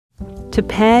To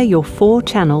pair your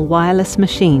 4-channel wireless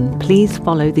machine, please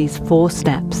follow these 4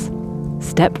 steps.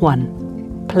 Step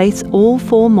 1. Place all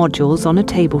 4 modules on a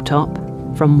tabletop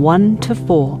from 1 to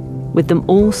 4, with them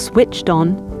all switched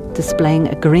on, displaying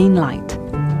a green light.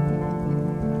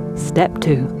 Step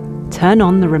 2. Turn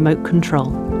on the remote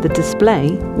control. The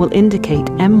display will indicate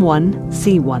M1,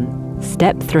 C1.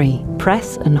 Step 3.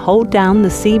 Press and hold down the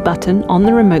C button on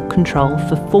the remote control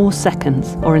for 4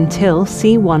 seconds or until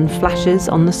C1 flashes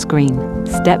on the screen.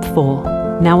 Step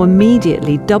 4. Now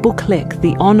immediately double-click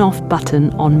the on-off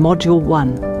button on Module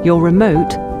 1. Your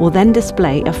remote will then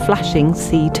display a flashing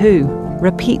C2.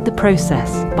 Repeat the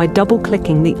process by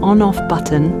double-clicking the on-off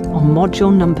button on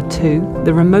Module number 2.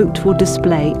 The remote will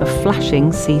display a flashing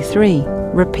C3.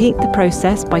 Repeat the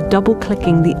process by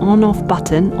double-clicking the on-off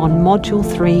button on Module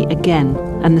 3 again,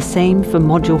 and the same for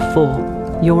Module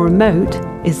 4. Your remote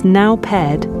is now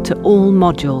paired to all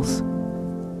modules.